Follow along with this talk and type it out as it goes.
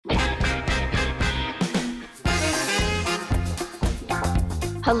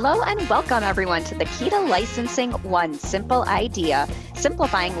Hello and welcome everyone to the Key to Licensing One Simple Idea,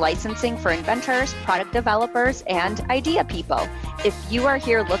 simplifying licensing for inventors, product developers, and idea people. If you are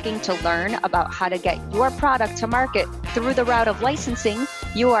here looking to learn about how to get your product to market through the route of licensing,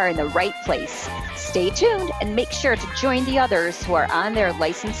 you are in the right place. Stay tuned and make sure to join the others who are on their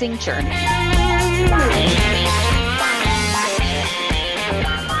licensing journey.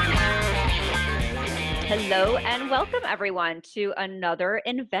 Hello and welcome everyone to another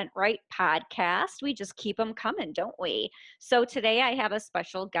inventRight podcast. We just keep them coming, don't we? So today I have a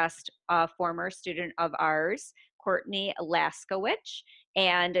special guest, a former student of ours, Courtney Laschkewitsch,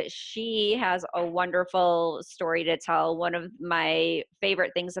 and she has a wonderful story to tell. One of my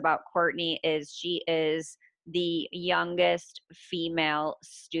favorite things about Courtney is she is the youngest female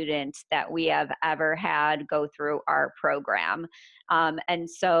student that we have ever had go through our program. And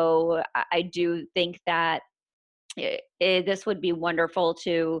so I do think that this would be wonderful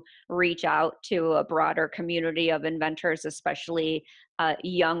to reach out to a broader community of inventors, especially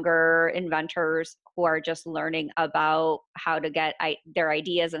younger inventors who are just learning about how to get their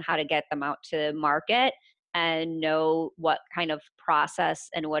ideas and how to get them out to market and know what kind of process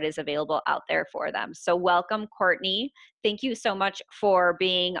and what is available out there for them. So welcome, Courtney. Thank you so much for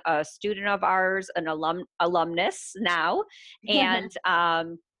being a student of ours, an alumnus now. And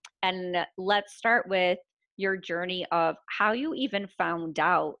let's start with your journey of how you even found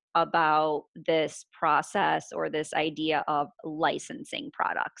out about this process or this idea of licensing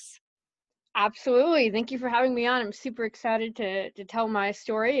products. Absolutely. Thank you for having me on. I'm super excited to tell my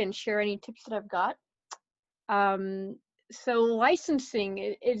story and share any tips that I've got. So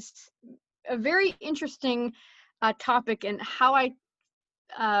licensing is a very interesting topic, and how I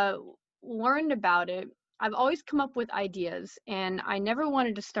learned about it. I've always come up with ideas, and I never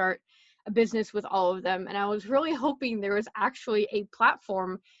wanted to start a business with all of them. And I was really hoping there was actually a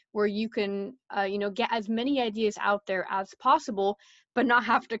platform where you can, get as many ideas out there as possible, but not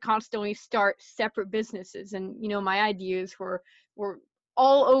have to constantly start separate businesses. And, my ideas were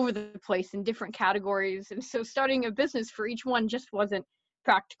all over the place in different categories. And so starting a business for each one just wasn't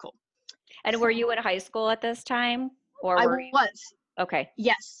practical. And were you in high school at this time? Or I was. Okay.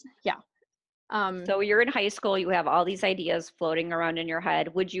 Yes. Yeah. So you're in high school, you have all these ideas floating around in your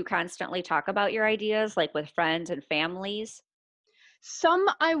head. Would you constantly talk about your ideas, like with friends and families? Some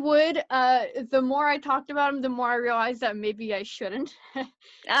I would. The more I talked about them, the more I realized that maybe I shouldn't.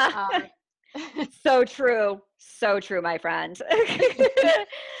 So true. So true, my friend.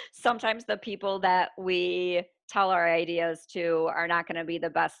 Sometimes the people that we tell our ideas to are not going to be the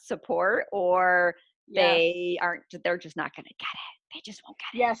best support, or they're just not going to get it. They just won't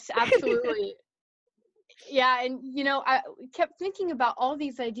get it. Yes, absolutely. Yeah, and I kept thinking about all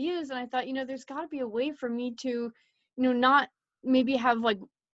these ideas, and I thought, there's got to be a way for me to, not maybe have like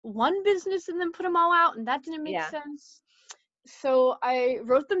one business and then put them all out, and that didn't make sense. So I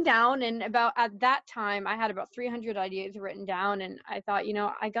wrote them down, and at that time I had about 300 ideas written down, and I thought,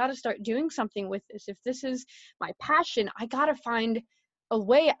 I got to start doing something with this. If this is my passion, I got to find a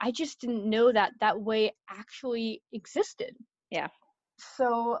way. I just didn't know that way actually existed. Yeah.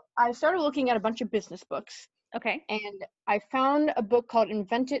 So I started looking at a bunch of business books. Okay. And I found a book called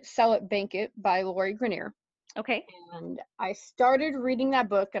Invent It, Sell It, Bank It by Lori Grenier. Okay. And I started reading that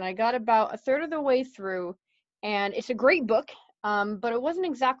book, and I got about a third of the way through, and it's a great book, but it wasn't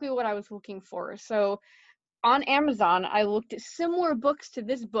exactly what I was looking for. So on Amazon, I looked at similar books to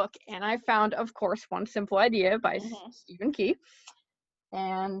this book, and I found, of course, One Simple Idea by Stephen Key.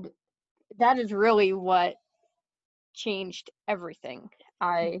 And that is really what changed everything.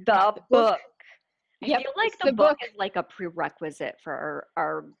 I got the book. I feel like the book is like a prerequisite for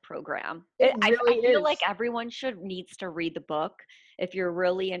our program. I feel like everyone needs to read the book. If you're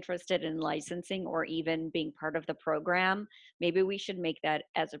really interested in licensing or even being part of the program, maybe we should make that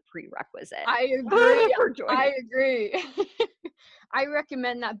as a prerequisite. I agree. I agree. I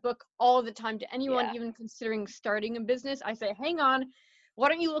recommend that book all the time to anyone even considering starting a business. I say, hang on, why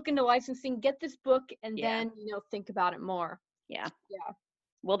don't you look into licensing, get this book, and then, think about it more. Yeah.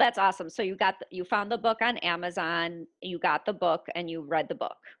 Well, that's awesome. So you found the book on Amazon, you got the book, and you read the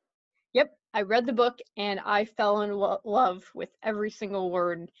book. Yep. I read the book, and I fell in love with every single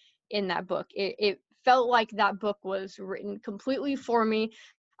word in that book. It felt like that book was written completely for me.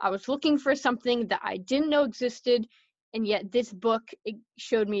 I was looking for something that I didn't know existed, and yet this book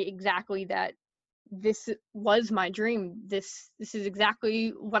showed me exactly that this was my dream. This is exactly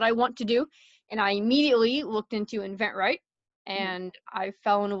what I want to do. And I immediately looked into inventRight, and I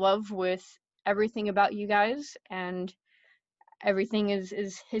fell in love with everything about you guys, and everything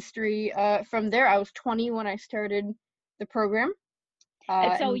is history from there. I was 20 when I started the program,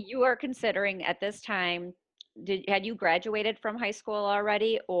 And so And you are considering at this time, had you graduated from high school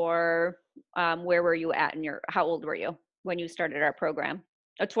already, or where were you at in how old were you when you started our program?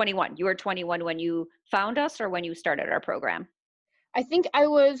 Oh, 21. You were 21 when you found us or when you started our program? I think I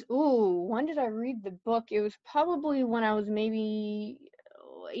was, when did I read the book? It was probably when I was maybe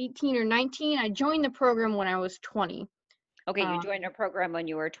 18 or 19. I joined the program when I was 20. Okay, you Uh, joined our program when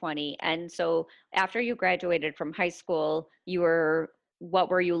you were 20. And so after you graduated from high school, what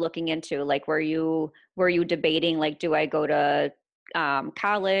were you looking into? Like, were you debating, like, do I go to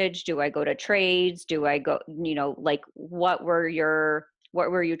college? Do I go to trades? Do I go, like, what were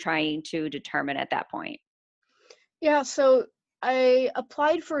you trying to determine at that point? yeah, so I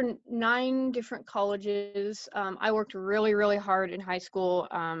applied for 9 different colleges. I worked really, really hard in high school.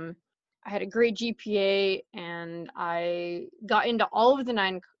 I had a great GPA, and I got into all of the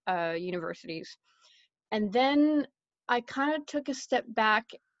 9 universities. And then I kind of took a step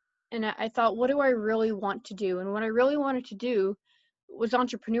back, and I thought, what do I really want to do? And what I really wanted to do was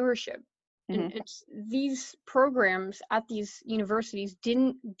entrepreneurship. And Hmm. these programs at these universities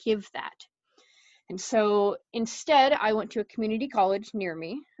didn't give that. And so instead, I went to a community college near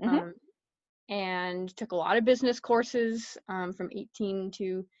me, Hmm. and took a lot of business courses, from 18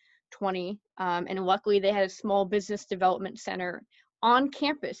 to 20. And luckily, they had a small business development center on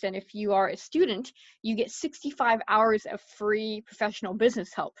campus. And if you are a student, you get 65 hours of free professional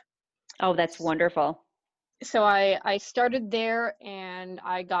business help. Oh, that's wonderful. So I started there, and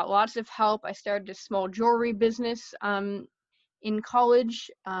I got lots of help. I started a small jewelry business, in college,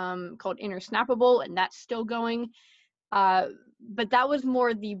 called Inner Snappable, and that's still going. Uh, but that was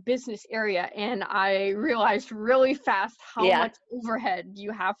more the business area, and I realized really fast how Yeah. much overhead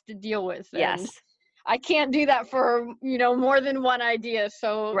you have to deal with, and Yes. I can't do that for more than one idea.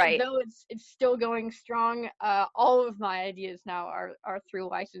 So Right. though it's still going strong, all of my ideas now are through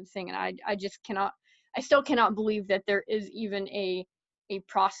licensing, and I just cannot. I still cannot believe that there is even a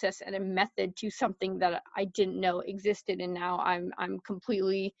process and a method to something that I didn't know existed, and now I'm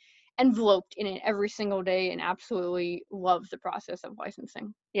completely enveloped in it every single day, and absolutely love the process of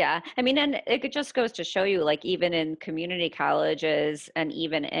licensing. Yeah. I mean, and it just goes to show you, like, even in community colleges and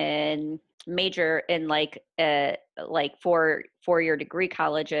even in major in like four-year degree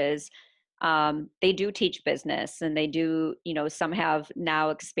colleges, they do teach business, and they do, some have now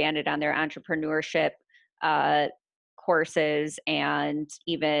expanded on their entrepreneurship uh, courses and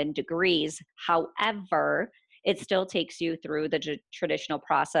even degrees. However, it still takes you through the traditional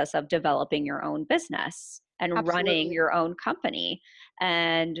process of developing your own business and running Absolutely. your own company.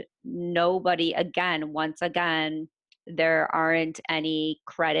 And nobody, again, once again, there aren't any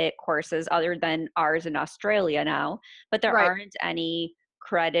credit courses other than ours in Australia now, but there Right. aren't any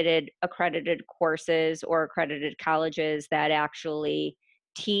accredited courses or accredited colleges that actually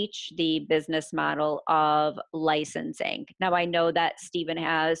teach the business model of licensing. Now, I know that Stephen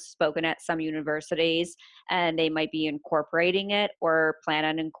has spoken at some universities, and they might be incorporating it or plan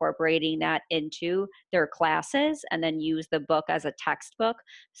on incorporating that into their classes and then use the book as a textbook.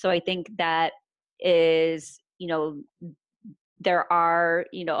 So I think that is, there are,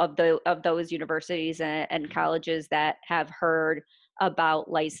 of those universities and colleges that have heard about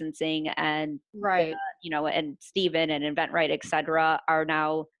licensing, and Right. and Stephen and inventRight, et cetera, are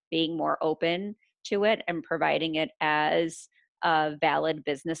now being more open to it and providing it as a valid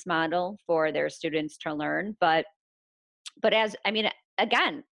business model for their students to learn. But as I mean,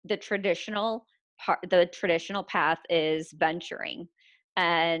 again, the traditional path is venturing,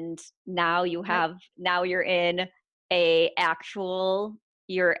 and Yep. now you're in a actual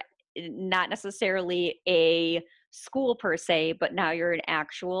you're not necessarily a school per se, but now you're an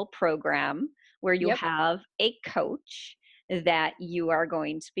actual program where you Yep. have a coach that you are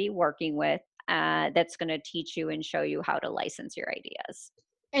going to be working with, that's going to teach you and show you how to license your ideas.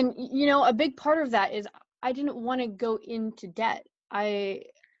 And a big part of that is I didn't want to go into debt. I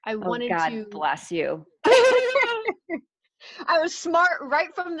Oh, wanted God to. bless you. I was smart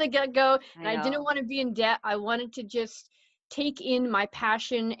right from the get-go, I and I didn't know. want to be in debt. I wanted to just take in my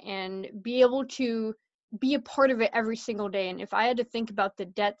passion and be able to be a part of it every single day. And if I had to think about the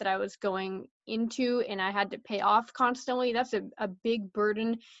debt that I was going into and I had to pay off constantly, that's a big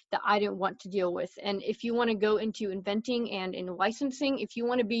burden that I didn't want to deal with. And if you want to go into inventing and in licensing, if you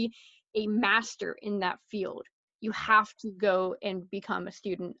want to be a master in that field, you have to go and become a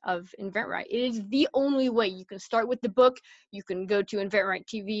student of inventRight. It is the only way. You can start with the book. You can go to inventRight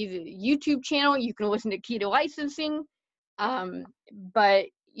TV, the YouTube channel. You can listen to Key to Licensing. But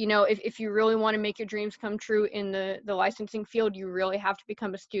if you really want to make your dreams come true in the licensing field, you really have to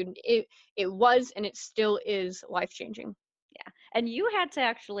become a student. It was and it still is life changing. Yeah. And you had to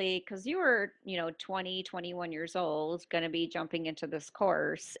actually, because you were, 20, 21 years old, going to be jumping into this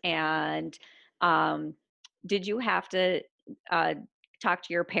course. And um, did you have to uh, talk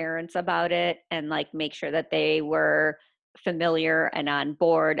to your parents about it and like make sure that they were familiar and on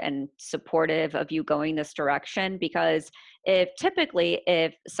board and supportive of you going this direction? Because if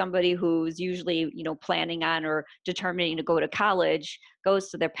somebody who's usually, planning on or determining to go to college goes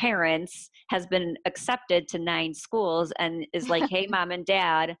to their parents, has been accepted to 9 schools and is like, "Hey, mom and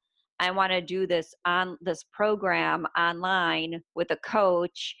dad, I want to do this program online with a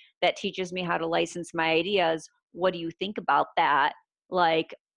coach that teaches me how to license my ideas. What do you think about that?"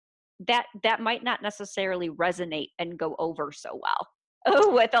 Like that might not necessarily resonate and go over so well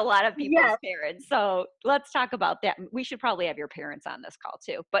with a lot of people's Yeah. parents. So let's talk about that. We should probably have your parents on this call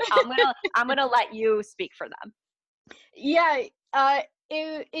too, but I'm gonna let you speak for them. Yeah,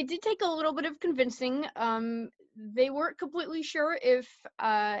 it did take a little bit of convincing. They weren't completely sure if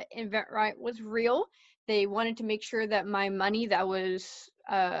inventRight was real. They wanted to make sure that my money that was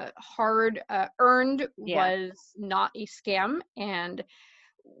hard earned Yeah. was not a scam, and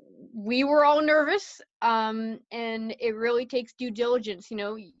we were all nervous. And it really takes due diligence.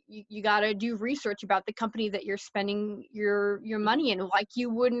 You got to do research about the company that you're spending your Mhm. money in, like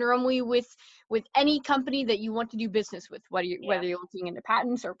you would normally with any company that you want to do business with, Yeah. whether you're looking into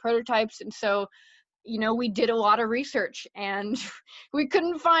patents or prototypes. And so, we did a lot of research, and we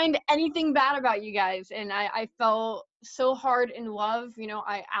couldn't find anything bad about you guys. And I fell so hard in love.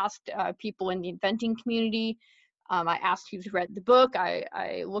 I asked people in the inventing community. I asked who's read the book.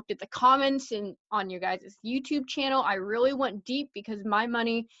 I looked at the comments and on your guys' YouTube channel. I really went deep because my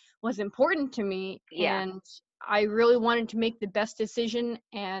money was important to me, Yeah. and I really wanted to make the best decision.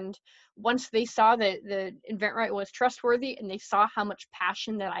 And once they saw that the InventRight was trustworthy, and they saw how much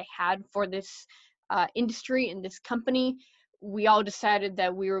passion that I had for this industry and this company, we all decided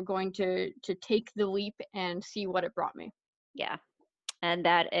that we were going to take the leap and see what it brought me. Yeah. And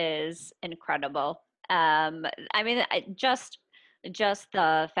that is incredible. Um, I mean, just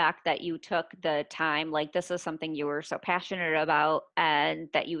the fact that you took the time, like this is something you were so passionate about, and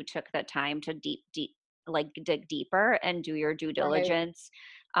that you took the time to like dig deeper and do your due Right. diligence.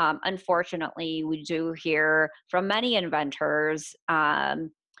 Unfortunately, we do hear from many inventors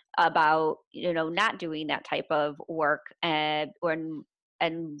about not doing that type of work and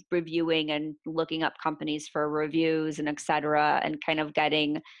reviewing and looking up companies for reviews and et cetera, and kind of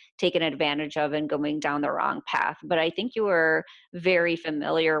getting taken advantage of and going down the wrong path. But I think you were very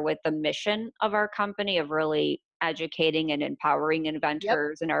familiar with the mission of our company of really educating and empowering Yep.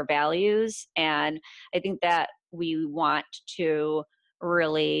 inventors and our values. And I think that we want to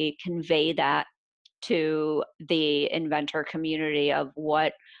really convey that to the inventor community of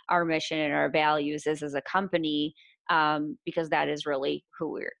what our mission and our values is as a company, because that is really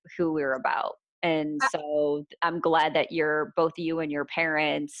who we're about. And I, so I'm glad that both you and your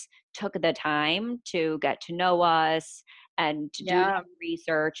parents took the time to get to know us and to do yeah. that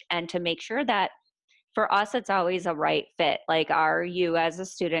research and to make sure that for us it's always a right fit. Like, are you as a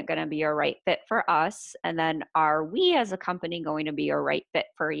student going to be a right fit for us, and then are we as a company going to be a right fit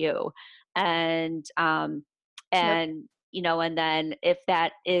for you? And Yep. and then if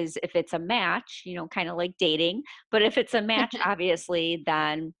it's a match, kind of like dating, but if it's a match, obviously,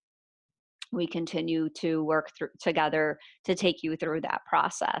 then we continue to work through together to take you through that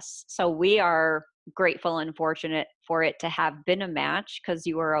process. So we are grateful and fortunate for it to have been a match because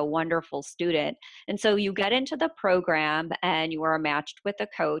you were a wonderful student. And so you get into the program and you are matched with a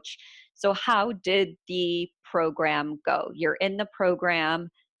coach. So how did the program go? You're in the program,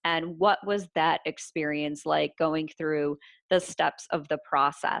 and what was that experience like going through the steps of the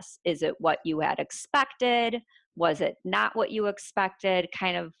process? Is it what you had expected? Was it not what you expected?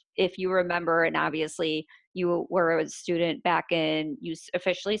 Kind of, if you remember, and obviously you were a student you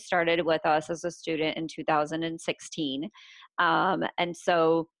officially started with us as a student in 2016. And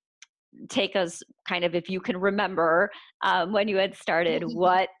so take us kind of, if you can remember, when you had started,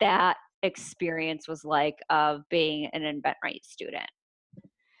 what that experience was like of being an InventRight student.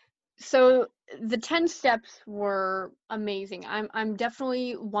 So the 10 steps were amazing. I'm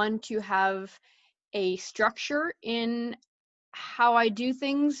definitely one to have a structure in how I do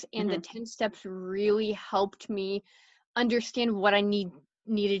things, and the Hmm. 10 steps really helped me understand what I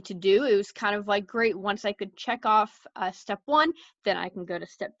needed to do. It was kind of like, great, once I could check off step 1, then I can go to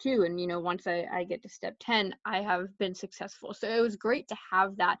step 2, and once I get to step 10, I have been successful. So it was great to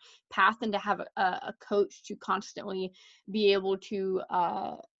have that path and to have a coach to constantly be able to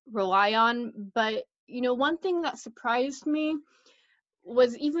rely on. But one thing that surprised me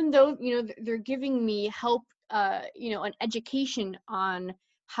was, even though they're giving me help an education on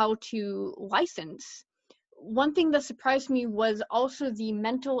how to license. One thing that surprised me was also the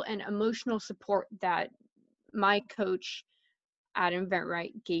mental and emotional support that my coach at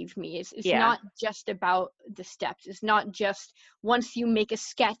inventRight gave me. It's Yeah. not just about the steps. It's not just once you make a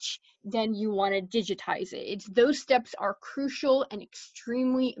sketch, then you want to digitize it. It's those steps are crucial and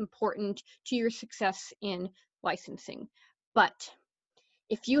extremely important to your success in licensing. But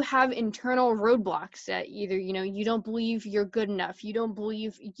if you have internal roadblocks that either you don't believe you're good enough, you don't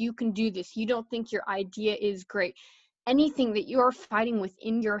believe you can do this, you don't think your idea is great, anything that you're fighting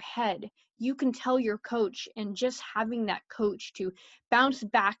within your head, you can tell your coach, and just having that coach to bounce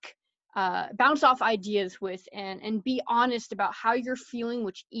off ideas with, and be honest about how you're feeling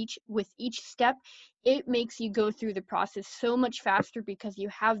with each step, it makes you go through the process so much faster because you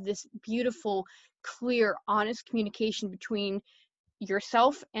have this beautiful, clear, honest communication between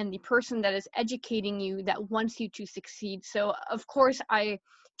yourself and the person that is educating you that wants you to succeed. So of course I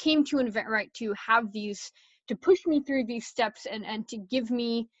came to inventRight to have these, to push me through these steps, and to give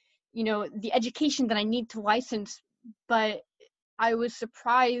me the education that I need to license. But I was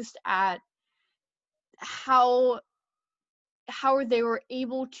surprised at how they were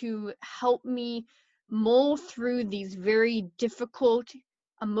able to help me mull through these very difficult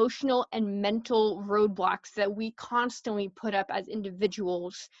emotional and mental roadblocks that we constantly put up as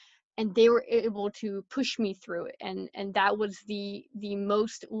individuals, and they were able to push me through it, and that was the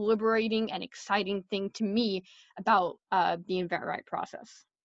most liberating and exciting thing to me about the inventRight process.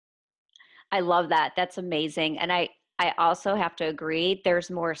 I love that. That's amazing. And I also have to agree, there's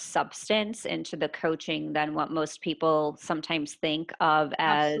more substance into the coaching than what most people sometimes think of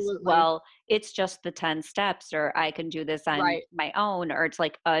as, Absolutely. well, it's just the 10 steps, or I can do this on Right. my own, or it's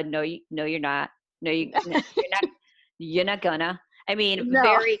like, no, no, you're not. No, you're not gonna. I mean,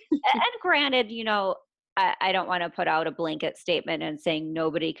 No. and granted, I don't want to put out a blanket statement and saying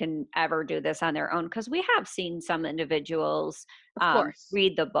nobody can ever do this on their own, because we have seen some individuals Of course.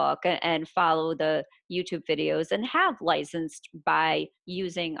 read the book and follow the YouTube videos and have licensed by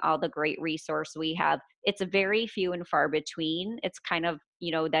using all the great resource we have. It's a very few and far between. It's kind of,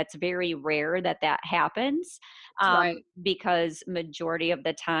 that's very rare that that happens, Right. because majority of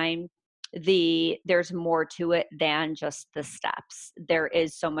the time there's more to it than just the steps. There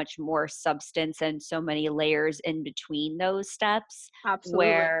is so much more substance and so many layers in between those steps, Absolutely.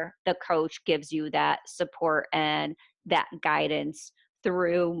 where the coach gives you that support and that guidance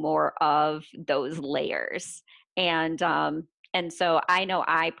through more of those layers. And so I know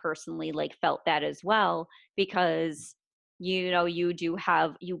I personally like felt that as well, because you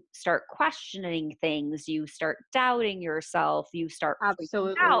start questioning things, you start doubting yourself, you start freaking out.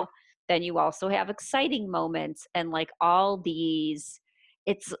 Absolutely. Then you also have exciting moments, and like all these,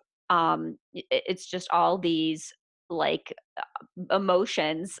 it's it's just all these, like,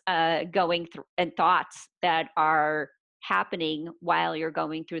 emotions going through, and thoughts that are happening while you're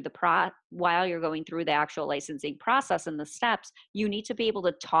going through the actual licensing process and the steps. You need to be able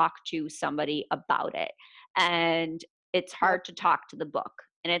to talk to somebody about it, and it's Yep. hard to talk to the book,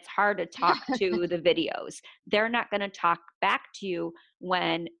 and it's hard to talk to the videos. They're not going to talk back to you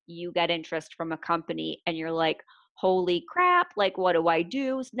when you get interest from a company and you're like, holy crap, like, what do I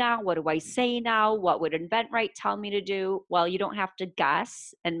do now? What do I say now? What would inventRight tell me to do? Well, you don't have to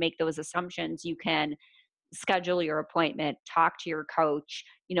guess and make those assumptions. You can schedule your appointment, talk to your coach,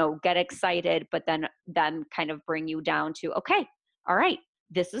 get excited, but then kind of bring you down to, okay, all right,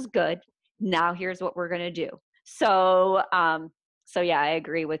 this is good. Now here's what we're going to do. So yeah, I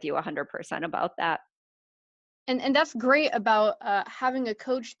agree with you 100% about that. And that's great about having a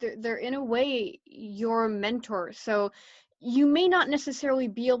coach. They're in a way your mentor. So you may not necessarily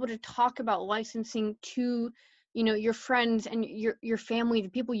be able to talk about licensing to your friends and your family, the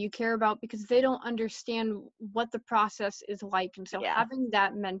people you care about, because they don't understand what the process is like. And so Yeah. having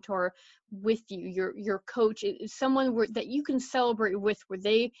that mentor with you, your coach, is someone that you can celebrate with, where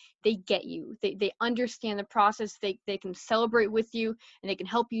they get you, they understand the process, they can celebrate with you, and they can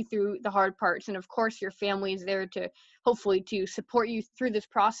help you through the hard parts. And of course your family is there to hopefully to support you through this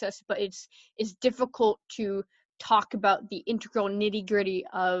process. But it's difficult to talk about the integral nitty-gritty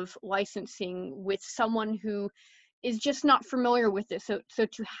of licensing with someone who is just not familiar with it. So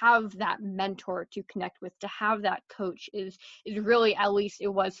to have that mentor to connect with, to have that coach, is really, at least it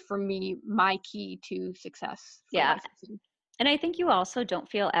was for me, my key to success for Yeah. licensing. And I think you also don't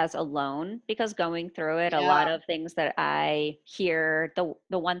feel as alone, because going through it, a Yeah. lot of things that I hear, the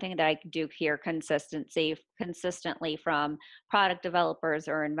one thing that I do hear consistently from product developers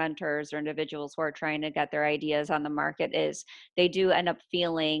or inventors or individuals who are trying to get their ideas on the market is they do end up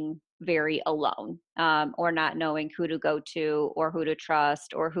feeling very alone, or not knowing who to go to or who to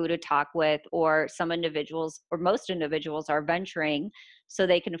trust or who to talk with, or some individuals or most individuals are venturing so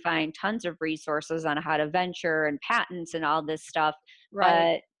they can find tons of resources on how to venture and patents and all this stuff.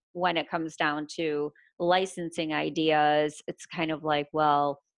 Right. But when it comes down to licensing ideas, it's kind of like,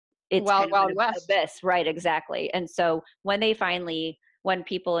 well, it's Wild kind of Wild an West. abyss, right? Exactly. And so when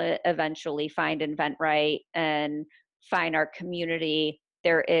people eventually find inventRight and find our community,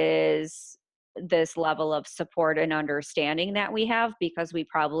 there is this level of support and understanding that we have because we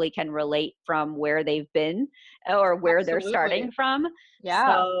probably can relate from where they've been or where they're Absolutely. starting from. Yeah.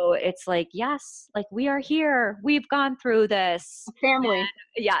 So it's like, yes, like we are here. We've gone through this. A family.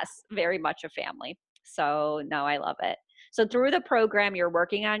 Yes, very much a family. So no, I love it. So through the program, you're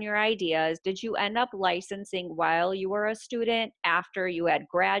working on your ideas. Did you end up licensing while you were a student after you had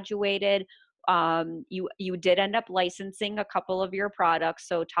graduated? You did end up licensing a couple of your products.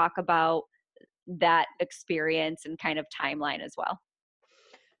 So talk about that experience and kind of timeline as well.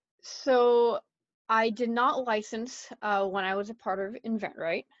 So I did not license when I was a part of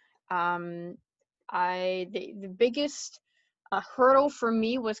inventRight. Um, the biggest hurdle for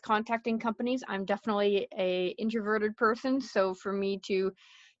me was contacting companies. I'm definitely a introverted person, so for me to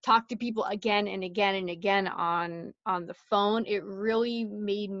talk to people again and again and again on the phone, it really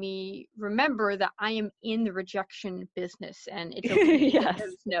made me remember that I am in the rejection business, and it's okay to get Yes.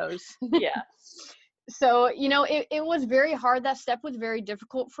 those no's. Yeah. So, it was very hard. That step was very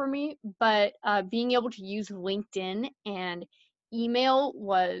difficult for me, but being able to use LinkedIn and email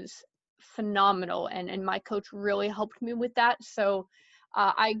was phenomenal. And my coach really helped me with that. So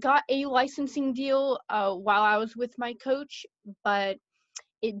I got a licensing deal while I was with my coach, but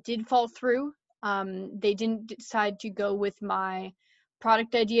it did fall through. They didn't decide to go with my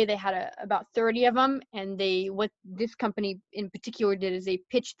product idea. They had about 30 of them, and what this company in particular did is they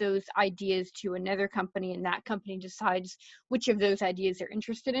pitched those ideas to another company, and that company decides which of those ideas they're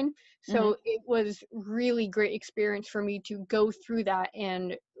interested in. Hmm. So it was really great experience for me to go through that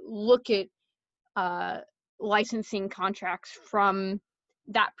and look at uh, licensing contracts from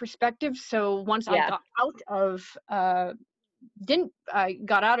that perspective. So once I Yeah. got out of didn't I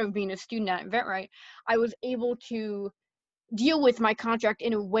got out of being a student at inventRight, I was able to deal with my contract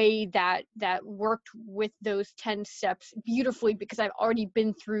in a way that worked with those 10 steps beautifully because I've already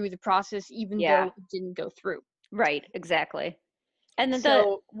been through the process even though Yeah. it didn't go through. Right. Exactly. And then the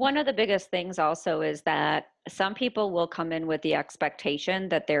So, one of the biggest things also is that some people will come in with the expectation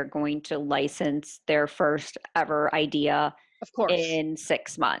that they're going to license their first ever idea of course. in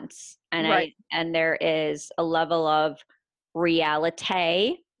 6 months. Right. And there is a level of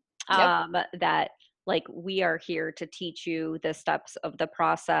reality, Yep. that, like, we are here to teach you the steps of the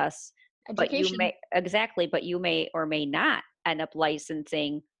process, but Education. you may or may not end up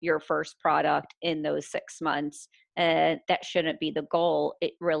licensing your first product in those 6 months. And that shouldn't be the goal.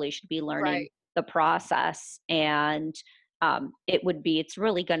 It really should be learning Right. the process. And it's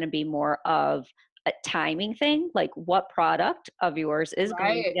really going to be more of a timing thing, like what product of yours is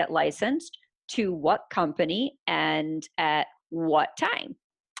going to Right. get licensed to what company and at what time.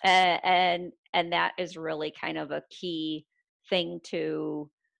 And that is really kind of a key thing to,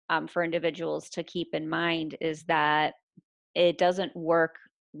 for individuals to keep in mind, is that it doesn't work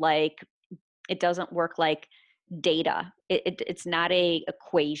like it doesn't work like data. It's not a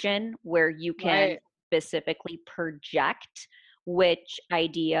equation where you can Right. specifically project which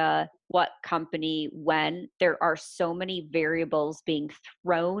idea, what company, when. There are so many variables being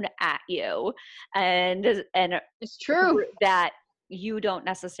thrown at you, and It's true. that you don't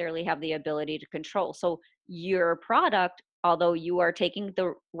necessarily have the ability to control. So your product, although you are taking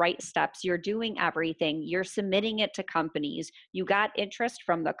the right steps, you're doing everything, you're submitting it to companies, you got interest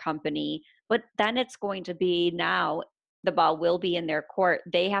from the company, but then it's going to be, now the ball will be in their court.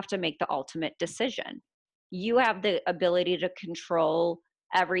 They have to make the ultimate decision. You have the ability to control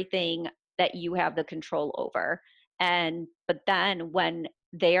everything that you have the control over. But then when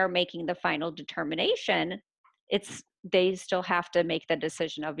they are making the final determination, they still have to make the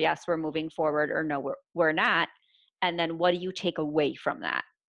decision of, yes, we're moving forward, or no, we're not. And then what do you take away from that?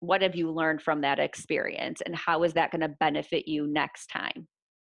 What have you learned from that experience? And how is that going to benefit you next time?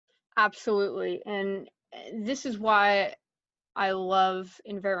 Absolutely. And this is why I love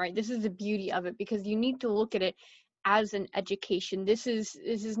inventRight. This is the beauty of it because you need to look at it as an education. This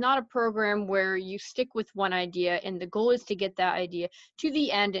is not a program where you stick with one idea and the goal is to get that idea to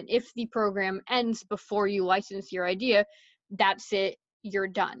the end. And if the program ends before you license your idea, that's it. You're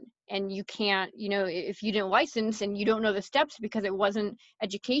done. And you can't, if you didn't license and you don't know the steps because it wasn't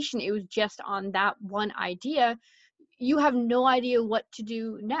education, it was just on that one idea, you have no idea what to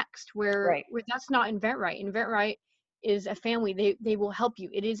do next, Right. where that's not inventRight. inventRight is a family. They will help you.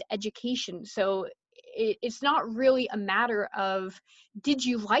 It is education. So it's not really a matter of did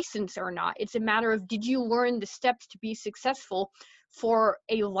you license or not. It's a matter of did you learn the steps to be successful for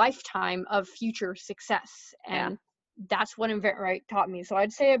a lifetime of future success. Yeah. And that's what inventRight taught me. So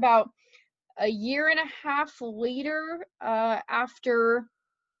I'd say about a year and a half later, after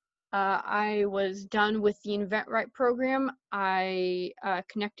I was done with the inventRight program, I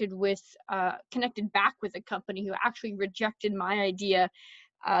connected back with a company who actually rejected my idea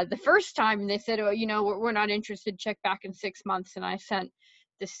the first time. They said, "Oh, we're not interested. Check back in 6 months." And I sent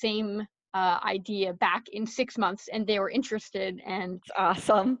the same idea back in 6 months, and they were interested. And It's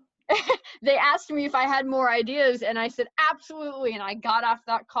awesome. they asked me if I had more ideas, and I said absolutely. And I got off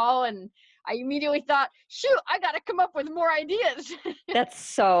that call, and I immediately thought, shoot, I got to come up with more ideas. That's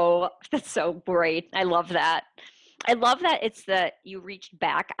so great. I love that. I love that it's that you reached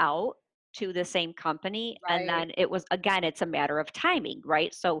back out to the same company, and Right. then it was, again, it's a matter of timing,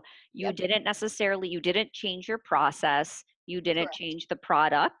 right? So Yep. you didn't change your process, you didn't Correct. change the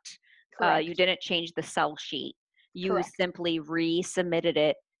product, you Correct. didn't change the sell sheet. You Correct. simply resubmitted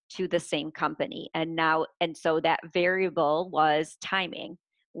it to the same company. And so that variable was timing.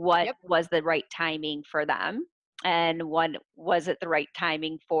 What Yep. was the right timing for them? And when was it the right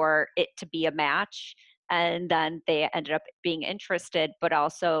timing for it to be a match? And then they ended up being interested, but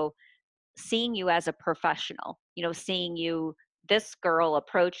also seeing you as a professional, seeing you, this girl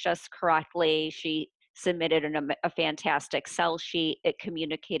approached us correctly. She submitted a fantastic sell sheet. It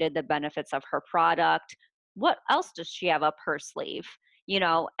communicated the benefits of her product. What else does she have up her sleeve?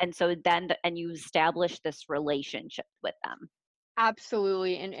 And so then, and you establish this relationship with them.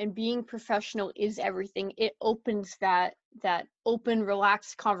 Absolutely. And being professional is everything. It opens that open,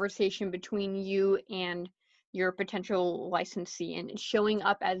 relaxed conversation between you and your potential licensee, and showing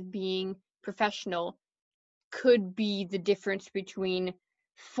up as being professional could be the difference between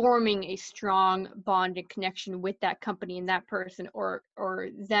forming a strong bond and connection with that company and that person, or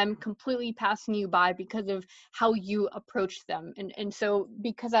them completely passing you by because of how you approach them. And so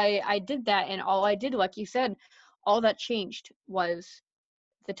because I did that, and all I did, like you said, all that changed was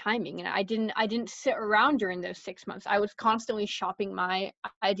the timing. And I didn't sit around during those 6 months. I was constantly shopping my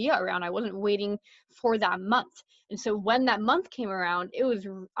idea around. I wasn't waiting for that month. And so when that month came around,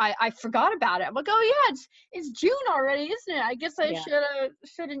 I forgot about it. I'm like, oh yeah, it's June already, isn't it? I guess I Yeah. should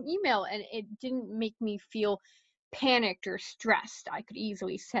send an email. And it didn't make me feel panicked or stressed. I could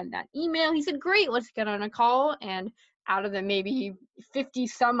easily send that email. He said, great, let's get on a call. And out of the maybe 50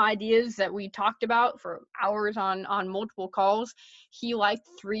 some ideas that we talked about for hours on multiple calls, he liked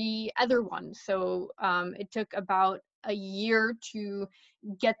three other ones. So it took about a year to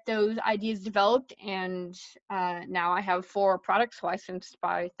get those ideas developed, and now I have 4 products licensed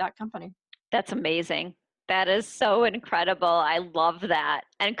by that company. That's amazing. That is so incredible. I love that.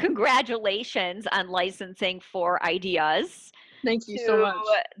 And congratulations on licensing 4 ideas Thank you so to much.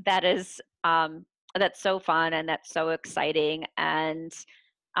 that is that's so fun and that's so exciting. And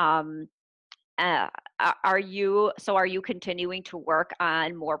um are you continuing to work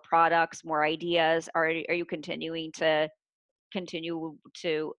on more products, more ideas? Are you continue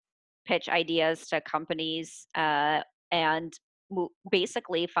to pitch ideas to companies, and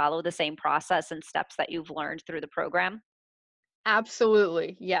basically follow the same process and steps that you've learned through the program?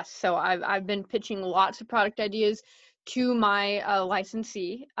 Absolutely, yes. So I've been pitching lots of product ideas to my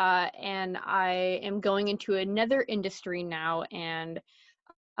licensee, and I am going into another industry now, and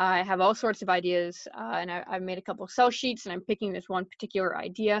I have all sorts of ideas, and I've made a couple of sell sheets, and I'm picking this one particular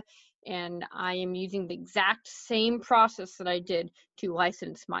idea, and I am using the exact same process that I did to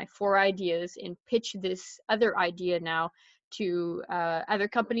license my 4 ideas and pitch this other idea now to other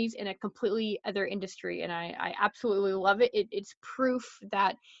companies in a completely other industry. And I absolutely love it. It's proof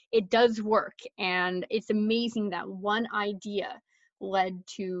that it does work, and it's amazing that one idea led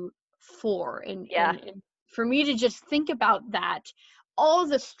to 4. And, Yeah. and, and for me to just think about that, all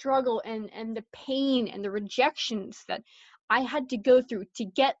the struggle and the pain and the rejections that I had to go through to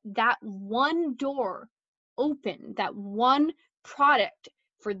get that one door open, that one product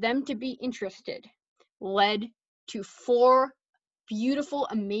for them to be interested, led to 4 beautiful,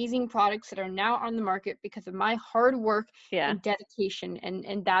 amazing products that are now on the market because of my hard work Yeah. and dedication.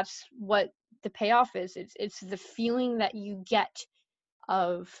 And that's what the payoff is. It's the feeling that you get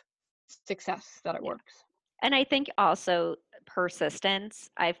of success that it Yeah. works. And I think also persistence.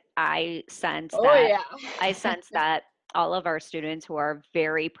 I sense Oh that yeah. I sense that all of our students who are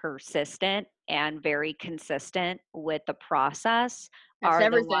very persistent and very consistent with the process That's are the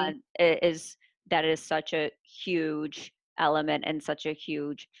everything. one is that is such a huge element and such a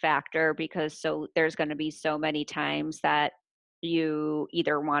huge factor, because there's going to be so many times that you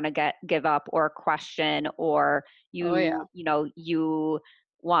either want to give up or question, or Oh yeah. you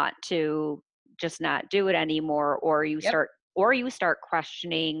want to just not do it anymore, Yep. or you start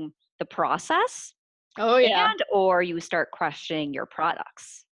questioning the process, Oh yeah. and or you start questioning your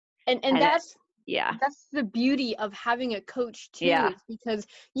products. And And yeah. that's the beauty of having a coach too, Yeah. is because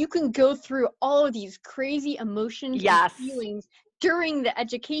you can go through all of these crazy emotions and Yes. feelings during the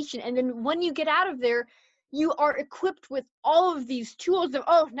education, and then when you get out of there, you are equipped with all of these tools of,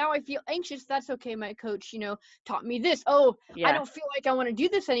 oh, now I feel anxious, that's okay, my coach, taught me this. Oh, I Yeah. don't feel like I want to do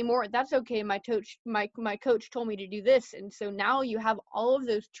this anymore, that's okay, my coach told me to do this. And so now you have all of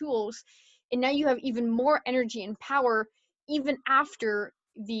those tools, and now you have even more energy and power even after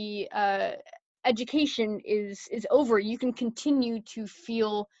the education is over. You can continue to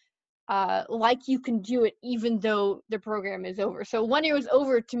feel like you can do it even though the program is over. So when it was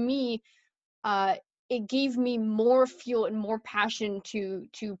over, to me, uh, it gave me more fuel and more passion to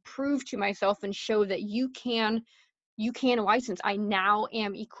prove to myself and show that you can license. I now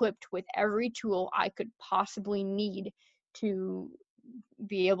am equipped with every tool I could possibly need to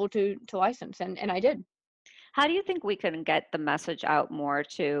be able to license, and I did. How do you think we can get the message out more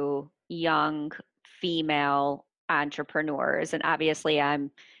to young female entrepreneurs? And obviously,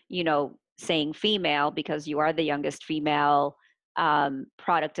 I'm, saying female because you are the youngest female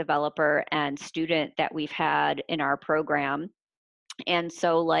product developer and student that we've had in our program. And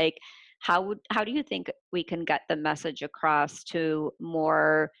so, like, how do you think we can get the message across to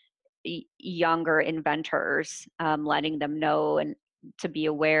more younger inventors, letting them know and to be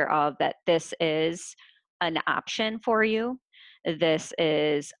aware of that this is an option for you. This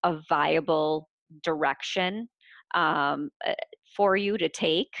is a viable direction for you to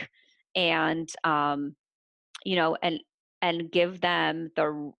take, and and give them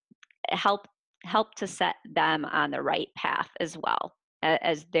the help help to set them on the right path as well,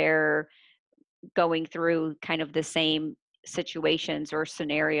 as they're going through kind of the same situations or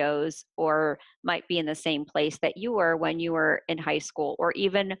scenarios, or might be in the same place that you were when you were in high school, or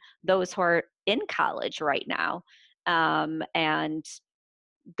even those who are in college right now, and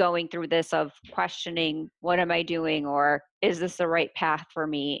going through this of questioning, what am I doing, or is this the right path for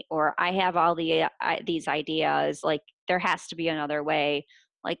me, or I have all these ideas, like there has to be another way.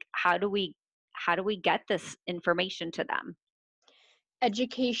 Like, how do we get this information to them?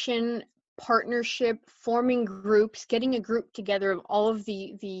 Education, partnership, forming groups, getting a group together of all of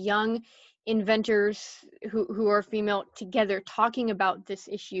the young inventors who are female together, talking about this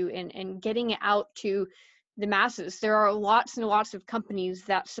issue and getting it out to the masses. There are lots and lots of companies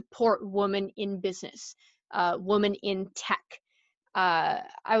that support women in business, women in tech.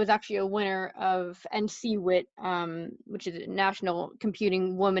 I was actually a winner of NCWIT, which is a National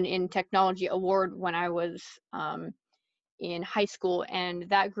Computing Woman in Technology Award, when I was in high school, and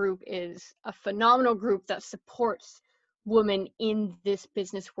that group is a phenomenal group that supports women in this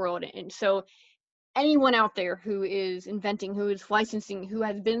business world. And so anyone out there who is inventing, who is licensing, who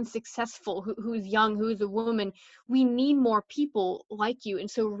has been successful, who is young, who is a woman, we need more people like you. And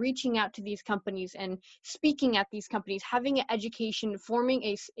so reaching out to these companies and speaking at these companies, having an education, forming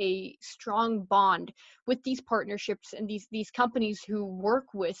a strong bond with these partnerships and these companies who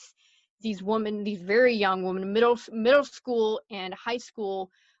work with these women, these very young women, middle school and high school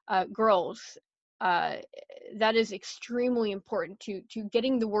girls. uh, that is extremely important to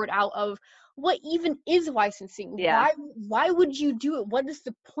getting the word out of what even is licensing. Yeah. Why would you do it? What is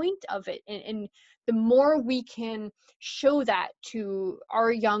the point of it? And the more we can show that to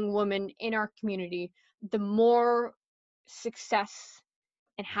our young women in our community, the more success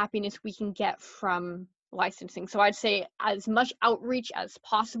and happiness we can get from licensing. So I'd say as much outreach as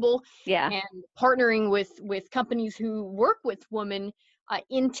possible, Yeah. and partnering with companies who work with women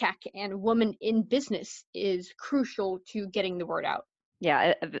in tech and women in business is crucial to getting the word out.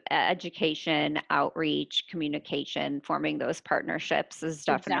 Yeah, education, outreach, communication, forming those partnerships is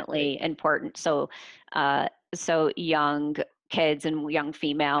Exactly. definitely important. So young kids and young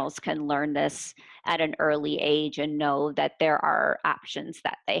females can learn this at an early age and know that there are options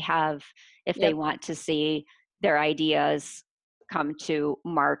that they have if they Yep. want to see their ideas come to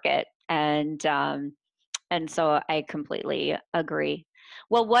market. And so I completely agree.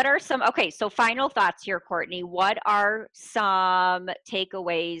 Well, what are some, okay, so final thoughts here, Courtney. What are some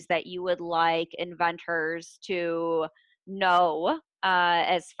takeaways that you would like inventors to know,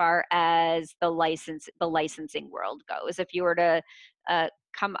 as far as the licensing world goes? If you were to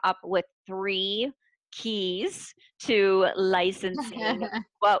come up with three keys to licensing,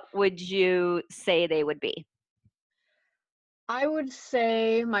 what would you say they would be? I would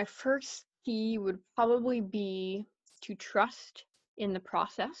say my first key would probably be to trust in the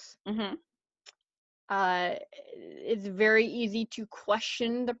process. Hmm. It's very easy to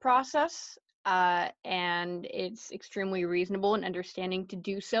question the process, and it's extremely reasonable and understanding to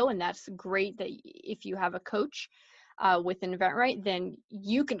do so. And that's great that if you have a coach with inventRight, then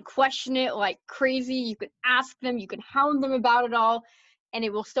you can question it like crazy. You can ask them, you can hound them about it all, and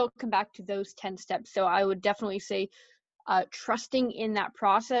it will still come back to those 10 steps. So I would definitely say trusting in that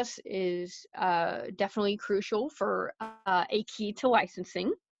process is definitely crucial for a key to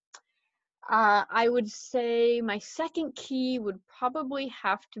licensing. I would say my second key would probably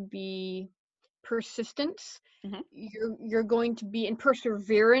have to be persistence. Hmm. You're going to be in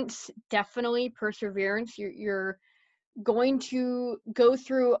perseverance, definitely perseverance. You're going to go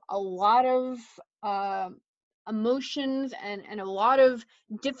through a lot of uh, emotions and a lot of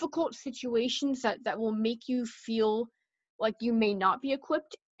difficult situations that will make you feel like you may not be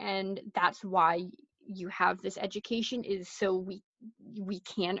equipped, and that's why you have this education, is so we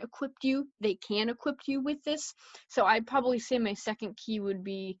can equip you, they can equip you with this. So I'd probably say my second key would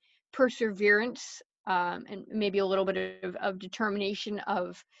be perseverance, and maybe a little bit of determination,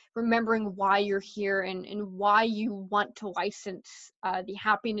 of remembering why you're here and why you want to license, the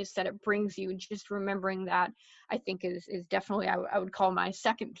happiness that it brings you. And just remembering that, I think, is definitely, I would call my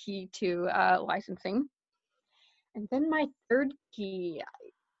second key to licensing. And then my third key,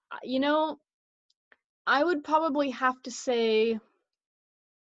 you know, I would probably have to say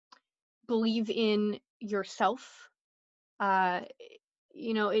believe in yourself. Uh,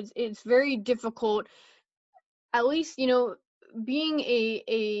 it's very difficult, at least, being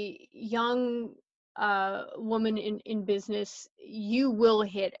a young woman in business, you will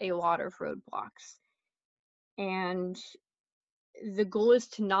hit a lot of roadblocks, and the goal is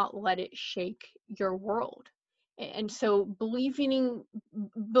to not let it shake your world. And so believing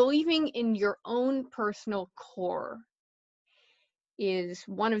in your own personal core is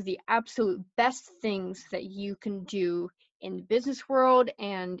one of the absolute best things that you can do in the business world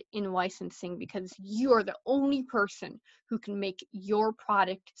and in licensing, because you are the only person who can make your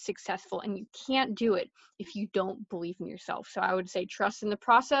product successful, and you can't do it if you don't believe in yourself. So I would say trust in the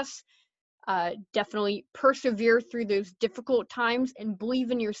process, definitely persevere through those difficult times, and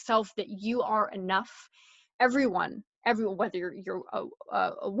believe in yourself that you are enough. Everyone, whether you're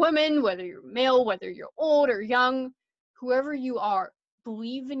a woman, whether you're male, whether you're old or young, whoever you are,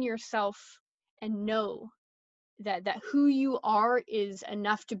 believe in yourself and know that who you are is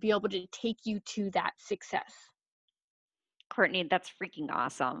enough to be able to take you to that success. Courtney, that's freaking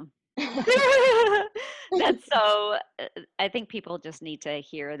awesome. That's so, I think people just need to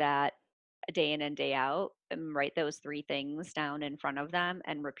hear that day in and day out and write those three things down in front of them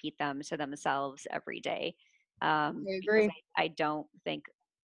and repeat them to themselves every day. I Because agree. I don't think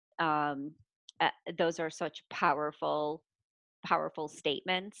um, those are such powerful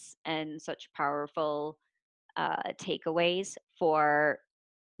statements and such powerful takeaways for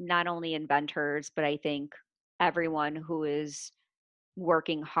not only inventors, but I think everyone who is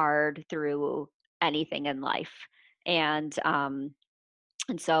working hard through anything in life. And and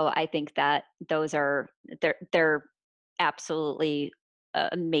so I think that those are they're absolutely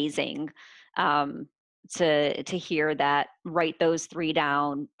amazing, um, to hear that. Write those three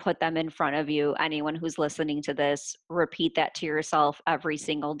down, put them in front of you. Anyone who's listening to this, repeat that to yourself every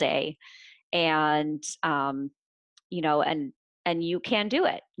single day, and and you can do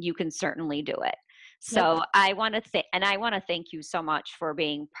it. You can certainly do it. Yep. So I want to thank you so much for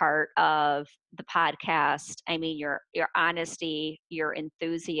being part of the podcast. I mean, your honesty, your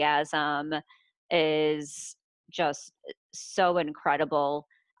enthusiasm is just so incredible.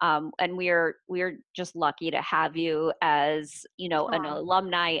 And we're just lucky to have you as an Aw.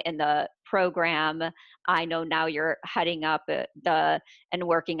 alumni in the program. I know now you're heading up the and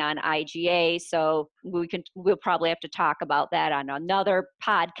working on IGA. So we'll probably have to talk about that on another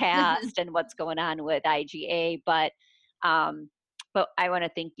podcast and what's going on with IGA. Um, but I want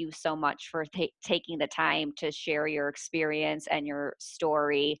to thank you so much for taking the time to share your experience and your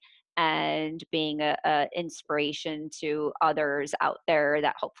story, and being a inspiration to others out there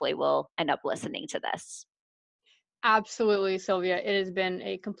that hopefully will end up listening to this. Absolutely, Sylvia. It has been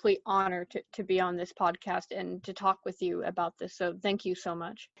a complete honor to be on this podcast and to talk with you about this. So thank you so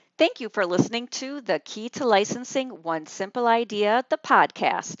much. Thank you for listening to the Key to Licensing One Simple Idea, the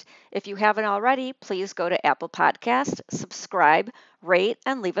podcast. If you haven't already, please go to Apple Podcast, subscribe, rate,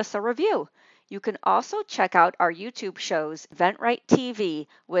 and leave us a review. You can also check out our YouTube shows, inventRight TV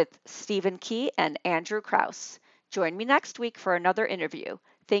with Stephen Key and Andrew Krause. Join me next week for another interview.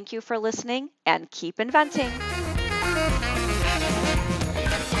 Thank you for listening and keep inventing.